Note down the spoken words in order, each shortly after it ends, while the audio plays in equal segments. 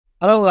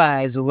Hello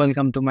guys,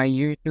 welcome to my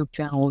YouTube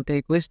channel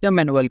Take Wisdom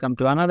and welcome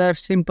to another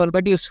simple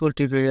but useful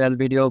tutorial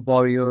video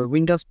for your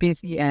Windows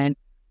PC. And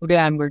today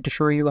I'm going to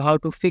show you how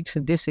to fix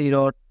this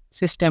error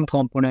system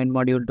component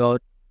module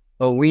dot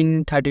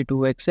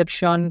win32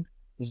 exception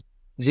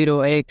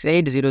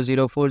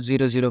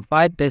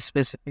 0x80040005. This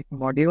specific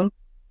module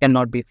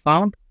cannot be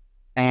found,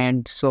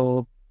 and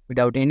so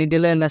without any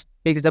delay, let's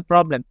fix the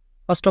problem.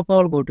 First of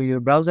all, go to your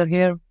browser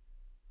here,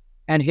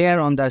 and here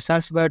on the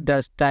search bar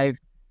just type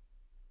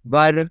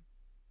var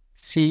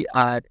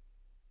CREDIST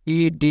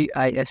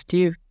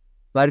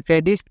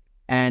Credit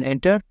and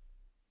enter.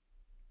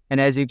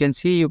 And as you can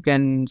see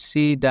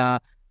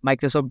the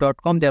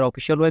Microsoft.com, their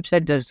official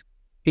website. Just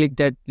click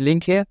that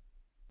link here,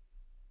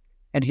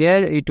 and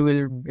here it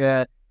will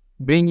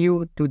bring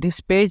you to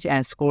this page,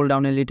 and scroll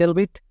down a little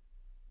bit,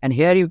 and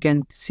here you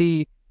can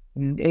see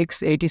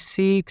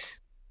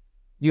x86.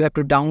 You have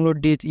to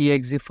download this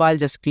exe file.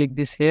 Just click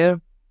this here,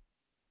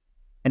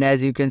 and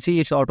as you can see,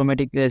 it's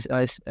automatically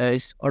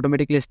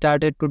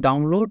started to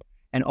download.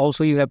 And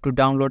also you have to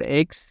download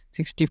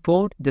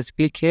x64. Just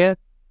click here,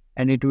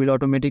 and it will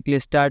automatically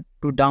start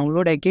to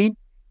download again.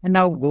 And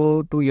now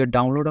go to your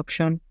download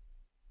option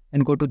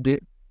and go to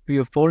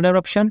your folder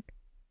option.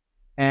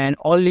 And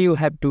all you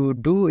have to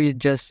do is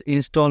just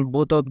install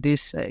both of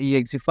this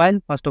exe file.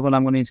 First of all,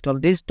 I'm going to install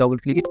this. Double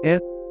click it here,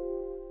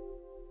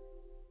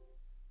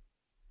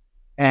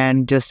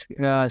 and just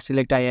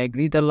select I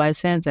agree the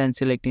license and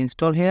select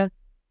install here,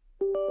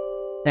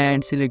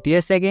 and select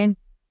yes again.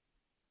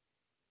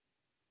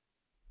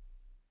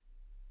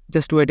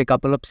 Just wait a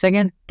couple of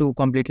seconds to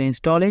completely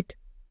install it.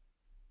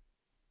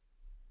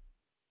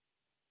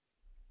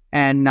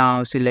 And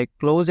now select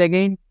close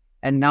again.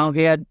 And now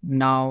here,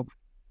 now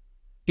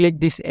click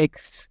this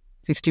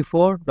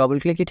x64, double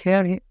click it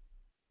here,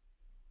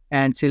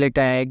 and select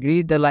I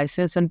agree the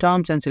license and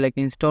terms, and select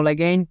install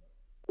again,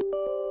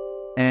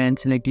 and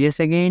select yes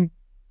again.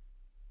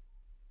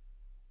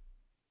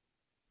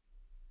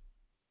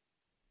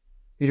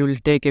 It will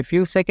take a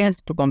few seconds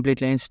to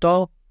completely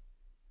install.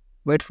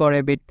 Wait for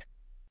a bit.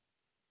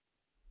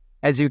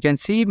 As you can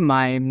see,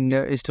 my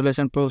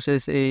installation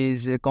process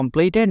is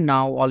completed.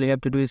 Now all you have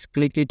to do is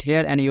click it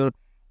here, and your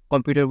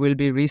computer will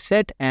be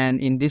reset, and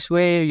in this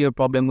way your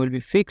problem will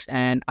be fixed.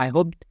 And I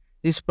hope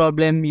this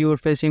problem you're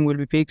facing will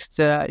be fixed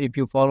if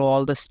you follow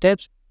all the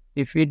steps.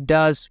 If it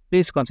does,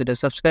 please consider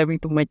subscribing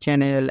to my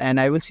channel, and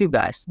I will see you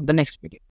guys in the next video.